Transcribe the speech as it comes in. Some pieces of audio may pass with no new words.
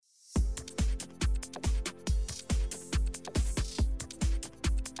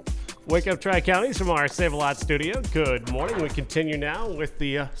Wake up, Tri-Counties from our Save-A-Lot studio. Good morning. We continue now with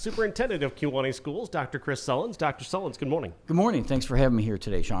the superintendent of Kewaunee Schools, Dr. Chris Sullins. Dr. Sullins, good morning. Good morning. Thanks for having me here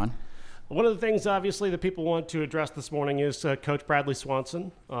today, Sean. One of the things, obviously, that people want to address this morning is Coach Bradley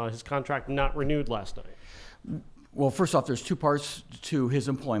Swanson. His contract not renewed last night. Well, first off, there's two parts to his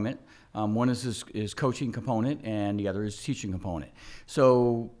employment. One is his coaching component, and the other is teaching component.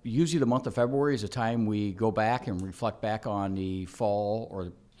 So usually the month of February is a time we go back and reflect back on the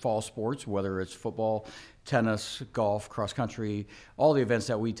fall sports, whether it's football, tennis, golf, cross country, all the events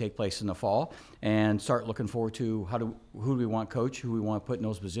that we take place in the fall, and start looking forward to who do we want coach, who we want to put in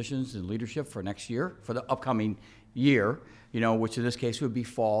those positions in leadership for next year, for the upcoming year, which in this case would be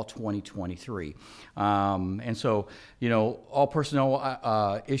fall 2023. And so, all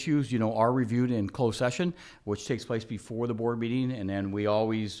personnel issues, are reviewed in closed session, which takes place before the board meeting, and then we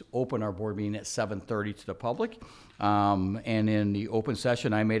always open our board meeting at 7:30 to the public. And in the open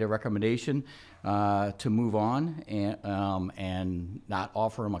session, I made a recommendation to move on and not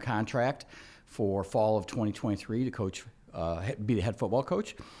offer him a contract for fall of 2023 to coach, be the head football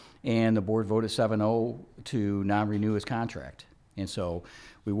coach. And the board voted 7-0 to non-renew his contract. And so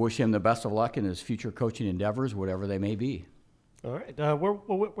we wish him the best of luck in his future coaching endeavors, whatever they may be. All right.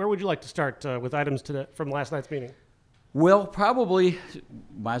 Where would you like to start with items from last night's meeting? Well, probably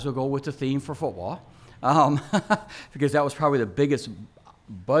might as well go with the theme for football, because that was probably the biggest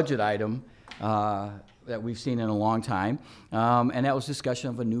budget item that we've seen in a long time, and that was discussion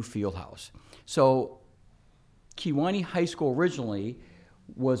of a new field house. So Kewaunee High School originally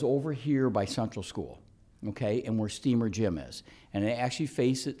was over here by Central School, okay, and where Steamer Gym is. And they actually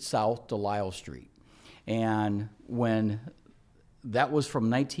face it south to Lyle Street. And when that was from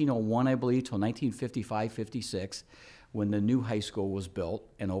 1901, I believe, till 1955, 56, when the new high school was built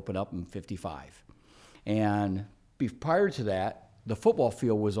and opened up in 55. And prior to that, the football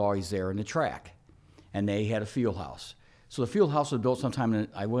field was always there in the track, and they had a field house. So the field house was built sometime in,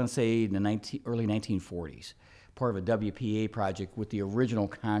 I want to say, in the early 1940s. Part of a WPA project with the original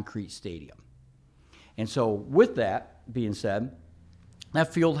concrete stadium. And so with that being said,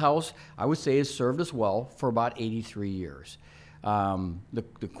 that field house, I would say, has served us well for about 83 years. The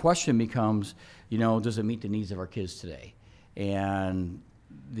question becomes, does it meet the needs of our kids today? And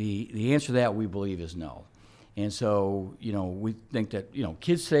the answer to that, we believe, is no. And so, we think that,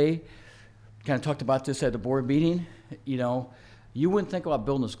 kids today, kind of talked about this at the board meeting, you wouldn't think about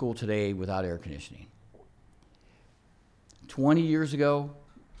building a school today without air conditioning. 20 years ago,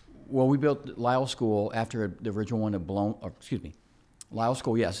 we built Lyle School after the original one had Lyle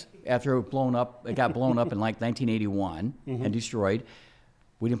School, yes. After it got blown up in like 1981 and destroyed.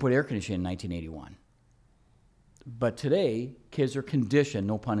 We didn't put air conditioning in 1981. But today, kids are conditioned,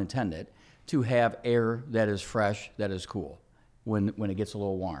 no pun intended, to have air that is fresh, that is cool when it gets a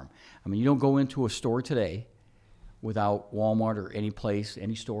little warm. I mean, you don't go into a store today without Walmart or any place,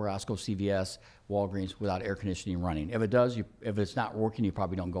 any store, Costco, CVS, Walgreens, without air conditioning running. If it does, if it's not working, you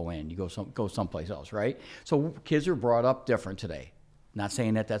probably don't go in. You go someplace else, right? So kids are brought up different today. Not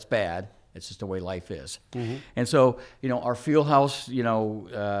saying that that's bad. It's just the way life is. Mm-hmm. And so, our field house,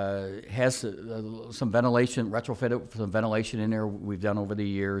 has some ventilation, retrofitted some ventilation in there we've done over the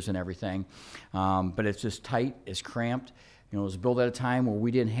years and everything. But it's just tight, it's cramped. It was built at a time where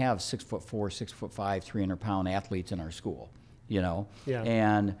we didn't have 6'4", 6'5", 300-pound athletes in our school, Yeah.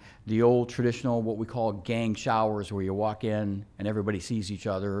 And the old traditional, what we call gang showers, where you walk in and everybody sees each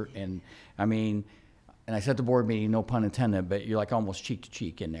other. And I said at the board meeting, no pun intended, but you're like almost cheek to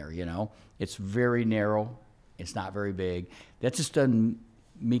cheek in there, It's very narrow. It's not very big. That just doesn't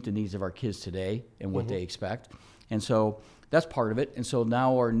meet the needs of our kids today and what they expect. And so that's part of it. And so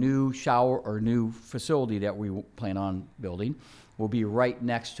now our new new facility that we plan on building will be right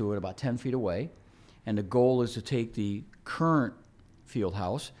next to it, about 10 feet away. And the goal is to take the current field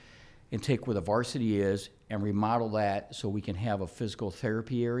house and take where the varsity is and remodel that so we can have a physical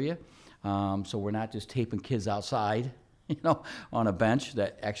therapy area. So we're not just taping kids outside, on a bench,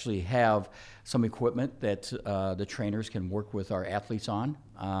 that actually have some equipment that the trainers can work with our athletes on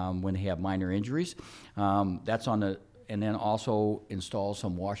when they have minor injuries. That's on the and then also install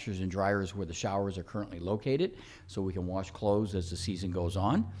some washers and dryers where the showers are currently located, so we can wash clothes as the season goes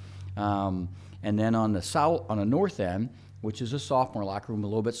on. And then on the north end, which is a sophomore locker room, a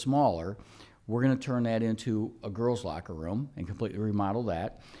little bit smaller, we're going to turn that into a girls' locker room and completely remodel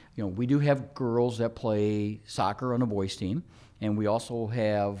that. We do have girls that play soccer on the boys' team, and we also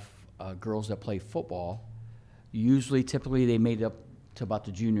have girls that play football. Typically, they made up to about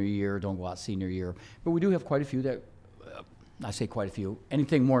the junior year, don't go out senior year. But we do have quite a few that I say quite a few.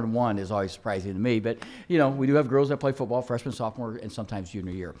 Anything more than one is always surprising to me. But, you know, we do have girls that play football, freshman, sophomore, and sometimes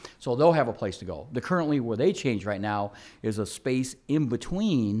junior year. So they'll have a place to go. Currently, where they change right now is a space in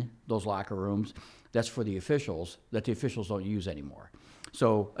between those locker rooms that's for the officials that the officials don't use anymore.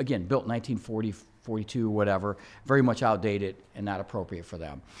 So, again, built 1940, 42, whatever, very much outdated and not appropriate for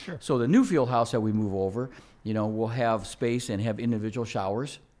them. Sure. So the new field house that we move over, you know, we'll have space and have individual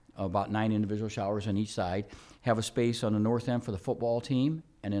showers, about 9 individual showers on each side, have a space on the north end for the football team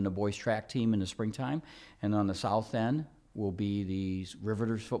and then the boys track team in the springtime. And on the south end will be the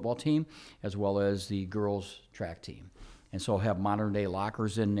Riveters football team as well as the girls track team. And so have modern day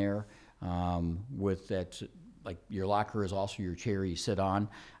lockers in there with that, like your locker is also your chair you sit on.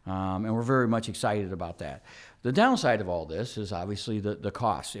 And we're very much excited about that. The downside of all this is obviously the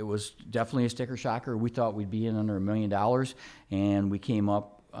cost. It was definitely a sticker shocker. We thought we'd be in under $1 million, and we came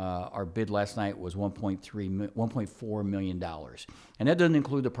up, our bid last night was $1.4 million. And that doesn't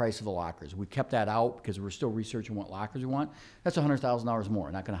include the price of the lockers. We kept that out because we're still researching what lockers we want. That's $100,000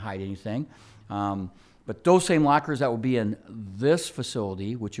 more. Not going to hide anything. But those same lockers that will be in this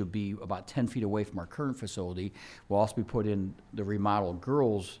facility, which will be about 10 feet away from our current facility, will also be put in the remodeled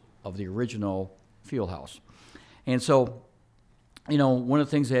girls of the original field house. And so, you know, one of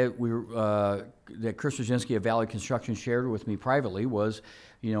the things that that Chris Rosinski of Valley Construction shared with me privately was,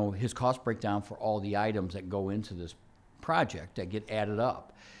 you know, his cost breakdown for all the items that go into this project that get added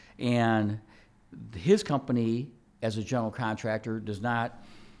up. And his company, as a general contractor, does not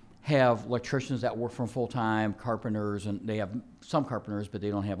have electricians that work from full-time, carpenters, and they have some carpenters, but they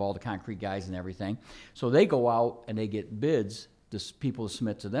don't have all the concrete guys and everything. So they go out and they get bids, people to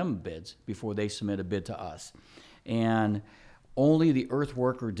submit to them bids before they submit a bid to us. And only the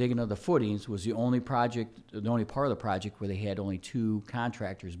earthwork or digging of the footings was the only project, the only part of the project where they had only 2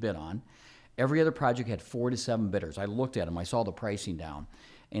 contractors bid on. Every other project had 4 to 7 bidders. I looked at them, I saw the pricing down.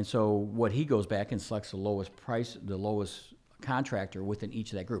 And so what he goes back and selects the lowest price, the lowest contractor within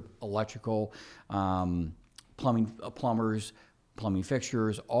each of that group: electrical, plumbers, plumbing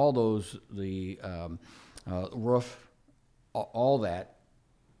fixtures, all those, the roof, all that.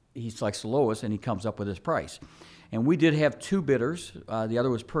 He selects the lowest and he comes up with his price. And we did have 2 bidders. The other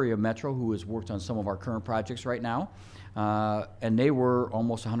was Peoria Metro, who has worked on some of our current projects right now, and they were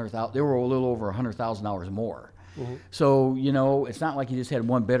almost $100,000. They were a little over $100,000 more. Mm-hmm. So, you know, it's not like you just had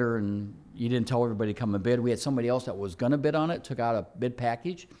one bidder and you didn't tell everybody to come and bid. We had somebody else that was going to bid on it, took out a bid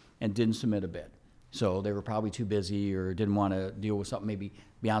package, and didn't submit a bid. So they were probably too busy or didn't want to deal with something, maybe, to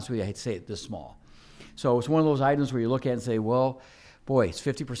be honest with you, I hate to say it, this small. So it's one of those items where you look at it and say, well, boy, it's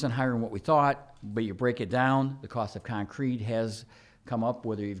 50% higher than what we thought, but you break it down, the cost of concrete has come up,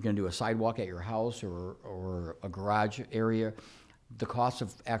 whether you're going to do a sidewalk at your house or a garage area. The cost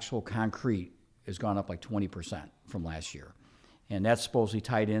of actual concrete has gone up like 20% from last year. And that's supposedly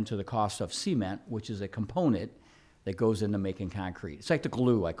tied into the cost of cement, which is a component that goes into making concrete. It's like the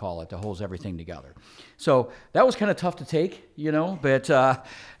glue, I call it, that holds everything together. So that was kind of tough to take, you know, but,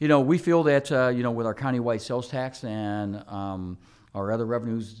 you know, we feel that, you know, with our countywide sales tax and our other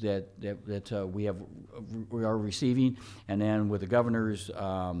revenues that we are receiving, and then with the governor's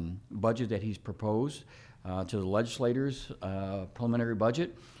budget that he's proposed to the legislators, preliminary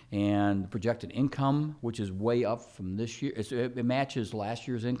budget, and projected income, which is way up from this year. It matches last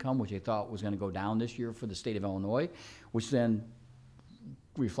year's income, which they thought was going to go down this year for the state of Illinois, which then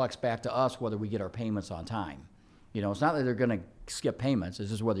reflects back to us whether we get our payments on time. You know, it's not that they're going to skip payments.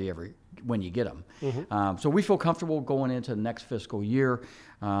 It's just when you get them. Mm-hmm. So we feel comfortable going into the next fiscal year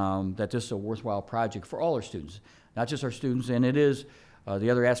that this is a worthwhile project for all our students, not just our students. And it is, the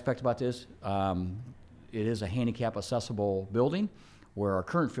other aspect about this, it is a handicap accessible building, where our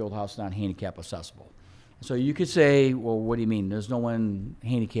current field house is not handicap accessible. So you could say, well, what do you mean? There's no one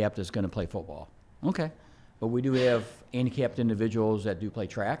handicapped that's going to play football. Okay. But we do have handicapped individuals that do play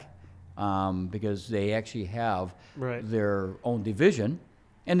track because they actually have their own division,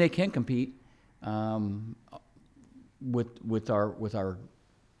 and they can compete with our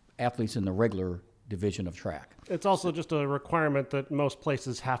athletes in the regular division of track. It's also just a requirement that most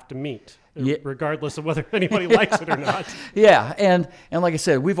places have to meet, regardless of whether anybody likes it or not. Yeah, and like I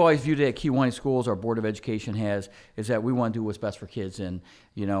said, we've always viewed it at Kewanee Schools, our Board of Education is that we want to do what's best for kids, and,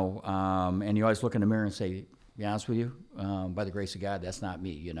 you know, and you always look in the mirror and say, to be honest with you, by the grace of God, that's not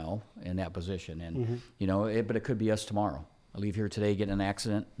me, you know, in that position. And, mm-hmm. you know, but it could be us tomorrow. I leave here today, get in an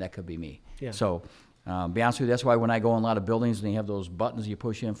accident, that could be me. Yeah. So, be honest with you, that's why when I go in a lot of buildings and they have those buttons you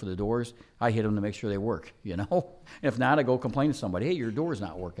push in for the doors, I hit them to make sure they work, you know. If not, I go complain to somebody, hey, your door's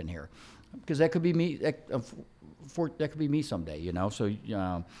not working here. Because that could be me, that could be me someday, you know. So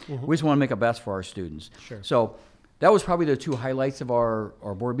mm-hmm. we just want to make a best for our students. Sure. So that was probably the two highlights of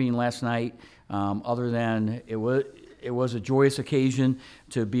our board meeting last night. Other than it was a joyous occasion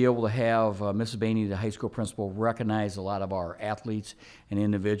to be able to have Mrs. Bainey, the high school principal, recognize a lot of our athletes and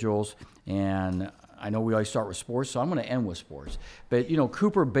individuals. And I know we always start with sports, so I'm going to end with sports. But,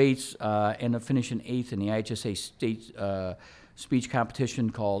 Cooper Bates ended up finishing 8th in the IHSA state speech competition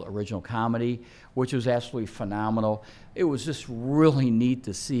called Original Comedy, which was absolutely phenomenal. It was just really neat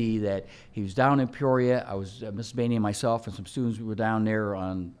to see that he was down in Peoria. I was, Mrs. Bainey and myself and some students, we were down there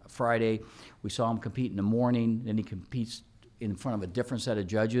on Friday. We saw him compete in the morning, then he competes in front of a different set of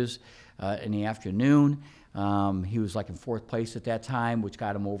judges in the afternoon. He was like in 4th place at that time, which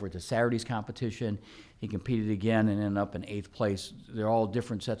got him over to Saturday's competition. He competed again and ended up in 8th place. They're all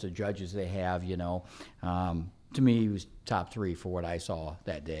different sets of judges they have, To me, he was top 3 for what I saw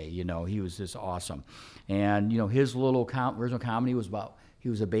that day. He was just awesome. And, his little original comedy was about, he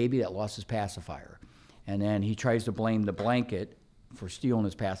was a baby that lost his pacifier. And then he tries to blame the blanket for stealing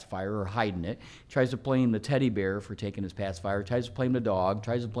his pacifier or hiding it. He tries to blame the teddy bear for taking his pacifier. Tries to blame the dog.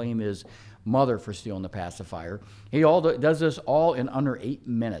 Tries to blame his mother for stealing the pacifier. He does this all in under 8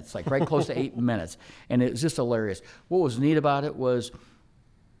 minutes, like right close to 8 minutes. And it was just hilarious. What was neat about it was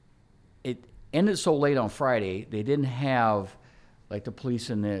it ended so late on Friday, they didn't have like the police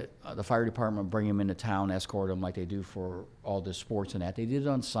and the fire department bring him into town, escort him like they do for all the sports and that. They did it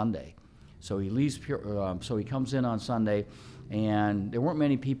on Sunday. So he leaves. So he comes in on Sunday, and there weren't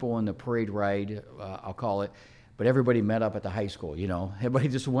many people in the parade ride, I'll call it, but everybody met up at the high school. Everybody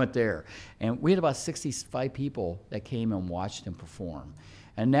just went there, and we had about 65 people that came and watched him perform,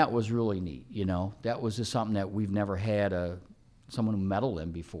 and that was really neat. That was just something that we've never had someone who medaled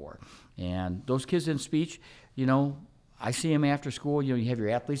in before. And those kids in speech, I see them after school. You have your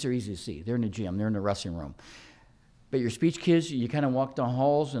athletes; they're easy to see. They're in the gym. They're in the wrestling room. But your speech kids, you kind of walk down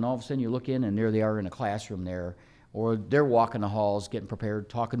halls, and all of a sudden you look in, and there they are in a classroom there, or they're walking the halls, getting prepared,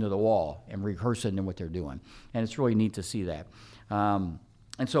 talking to the wall, and rehearsing what they're doing. And it's really neat to see that. And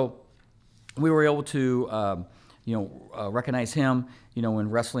so we were able to, recognize him. In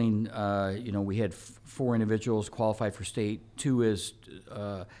wrestling, we had 4 individuals qualified for state, 2 as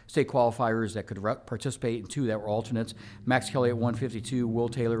state qualifiers that could participate, and 2 that were alternates. Max Kelly at 152, Will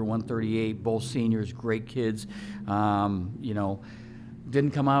Taylor 138, both seniors, great kids.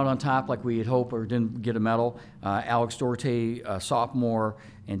 Didn't come out on top like we had hoped or didn't get a medal. Alex Dorte, sophomore,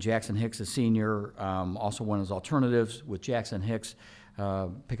 and Jackson Hicks, a senior, also won as alternatives, with Jackson Hicks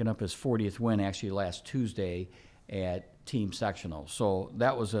picking up his 40th win actually last Tuesday at team sectional. So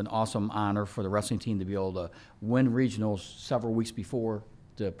that was an awesome honor for the wrestling team to be able to win regionals several weeks before,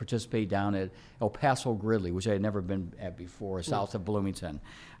 to participate down at El Paso Gridley, which I had never been at before, south of Bloomington.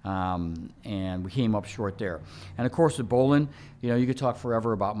 And we came up short there. And of course, at bowling, you could talk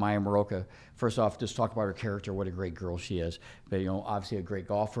forever about Maya Maroka. First off, just talk about her character, what a great girl she is. But, obviously a great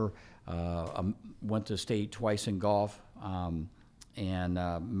golfer. Went to state twice in golf, and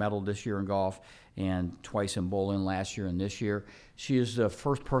medaled this year in golf, and twice in bowling last year and this year. She is the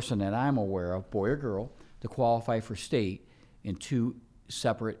first person that I'm aware of, boy or girl, to qualify for state in 2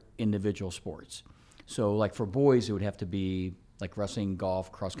 separate individual sports. So like for boys, it would have to be like wrestling,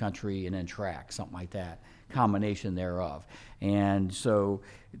 golf, cross country, and then track, something like that, combination thereof. And so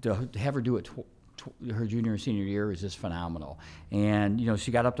to have her do it her junior and senior year is just phenomenal. And,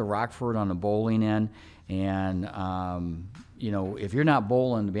 she got up to Rockford on the bowling end. And, if you're not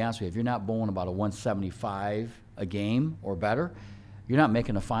bowling, to be honest with you, if you're not bowling about a 175 a game or better, you're not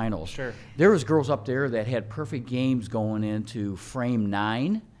making the finals. Sure. There was girls up there that had perfect games going into frame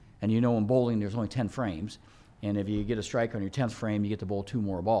 9. And in bowling, there's only 10 frames. And if you get a strike on your 10th frame, you get to bowl 2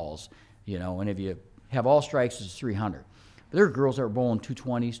 more balls, And if you have all strikes, it's 300. There are girls that are bowling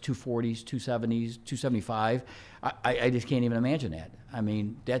 220s, 240s, 270s, 275. I just can't even imagine that. I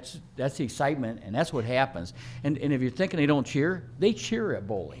mean, that's the excitement, and that's what happens. And if you're thinking they don't cheer, they cheer at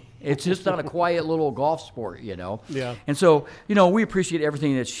bowling. It's just not a quiet little golf sport, Yeah. And so, we appreciate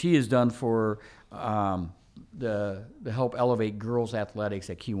everything that she has done for the help elevate girls athletics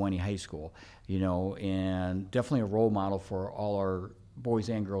at Kewanee High School, and definitely a role model for all our boys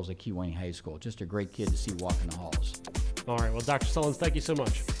and girls at Kewanee High School. Just a great kid to see walking the halls. All right. Well, Dr. Sullins, thank you so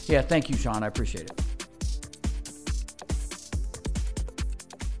much. Yeah, thank you, Sean. I appreciate it.